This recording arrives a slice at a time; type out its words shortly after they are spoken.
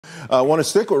I want to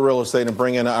stick with real estate and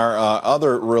bring in our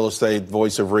other real estate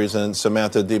voice of reason,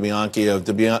 Samantha DeBianchi of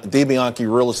DeBianchi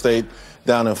Real Estate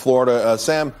down in Florida.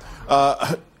 Sam,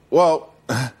 well,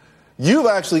 you've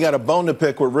actually got a bone to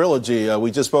pick with Realogy. We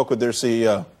just spoke with their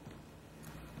CEO.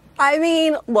 I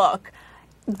mean, look,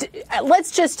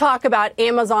 let's just talk about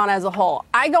Amazon as a whole.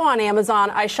 I go on Amazon,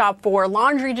 I shop for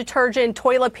laundry detergent,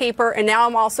 toilet paper, and now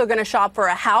I'm also going to shop for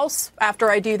a house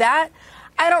after I do that.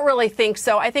 I don't really think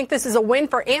so. I think this is a win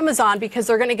for Amazon because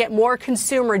they're going to get more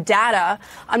consumer data.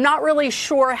 I'm not really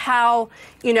sure how,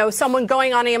 someone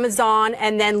going on Amazon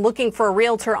and then looking for a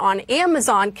realtor on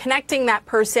Amazon, connecting that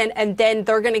person, and then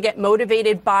they're going to get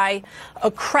motivated by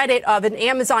a credit of an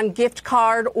Amazon gift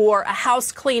card or a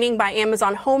house cleaning by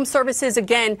Amazon Home Services.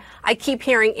 Again, I keep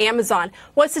hearing Amazon.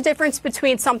 What's the difference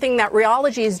between something that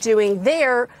Realogy is doing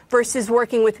there versus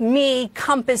working with me,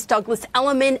 Compass, Douglas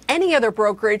Elliman, any other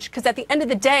brokerage? Because at the end of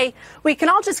the day, we can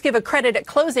all just give a credit at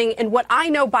closing. And what I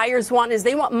know buyers want is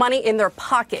they want money in their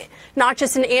pocket, not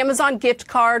just an Amazon gift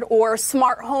card or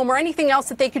smart home or anything else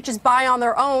that they could just buy on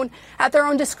their own at their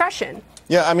own discretion.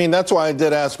 Yeah, I mean, that's why I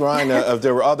did ask Ryan if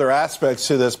there were other aspects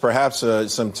to this, perhaps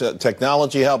some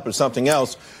technology help or something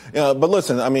else. But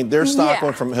listen, I mean, their stock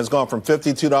has gone from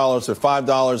 $52 to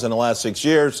 $5 in the last 6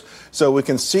 years. So we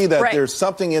can see that there's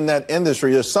something in that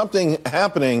industry. There's something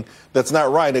happening that's not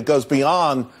right. It goes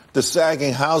beyond the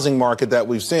sagging housing market that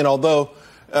we've seen. Although,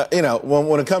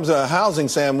 when it comes to housing,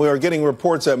 Sam, we are getting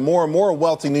reports that more and more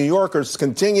wealthy New Yorkers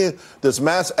continue this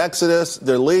mass exodus.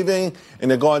 They're leaving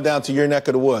and they're going down to your neck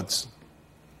of the woods.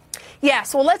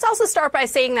 Yes, well, let's also start by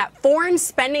saying that foreign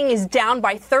spending is down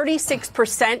by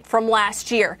 36% from last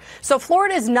year. So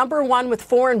Florida is #1 with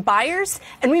foreign buyers,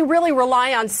 and we really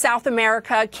rely on South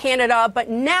America, Canada. But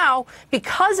now,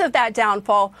 because of that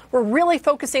downfall, we're really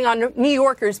focusing on New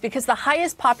Yorkers because the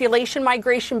highest population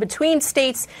migration between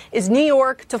states is New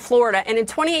York to Florida. And in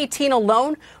 2018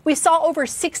 alone, we saw over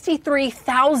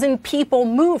 63,000 people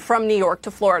move from New York to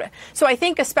Florida. So I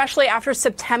think especially after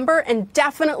September and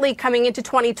definitely coming into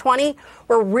 2020,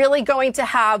 we're really going to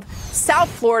have South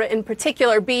Florida in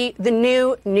particular be the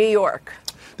new New York.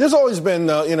 There's always been,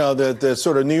 the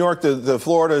sort of New York to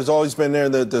Florida has always been there,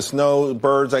 the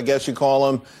snowbirds, I guess you call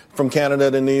them, from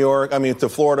Canada to New York, to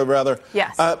Florida, rather.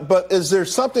 Yes. But is there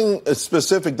something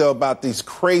specific, though, about these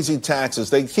crazy taxes?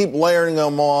 They keep layering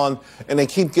them on, and they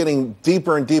keep getting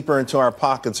deeper and deeper into our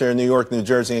pockets here in New York, New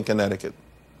Jersey, and Connecticut.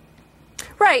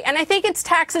 Right. And I think it's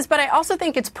taxes, but I also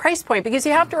think it's price point, because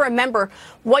you have to remember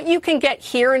what you can get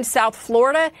here in South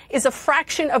Florida is a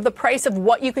fraction of the price of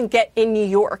what you can get in New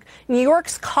York. New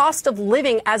York's cost of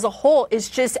living as a whole is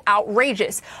just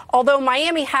outrageous. Although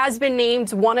Miami has been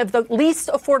named one of the least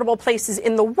affordable places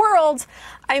in the world,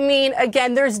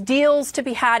 again, there's deals to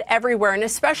be had everywhere. And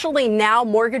especially now,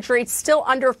 mortgage rates still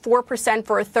under 4%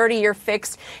 for a 30-year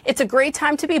fixed. It's a great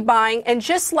time to be buying. And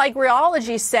just like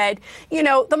Realogy said,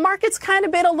 the market's kind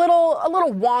of been a little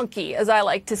wonky, as I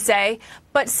like to say.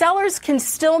 But sellers can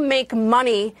still make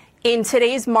money in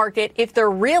today's market if they're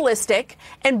realistic,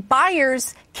 and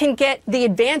buyers can get the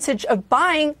advantage of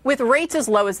buying with rates as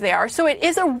low as they are. So it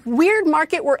is a weird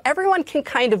market where everyone can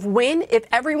kind of win if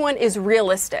everyone is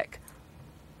realistic.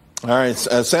 All right,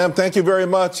 Sam, thank you very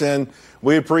much, and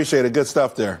we appreciate it. Good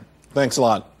stuff there. Thanks a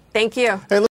lot. Thank you. Hey,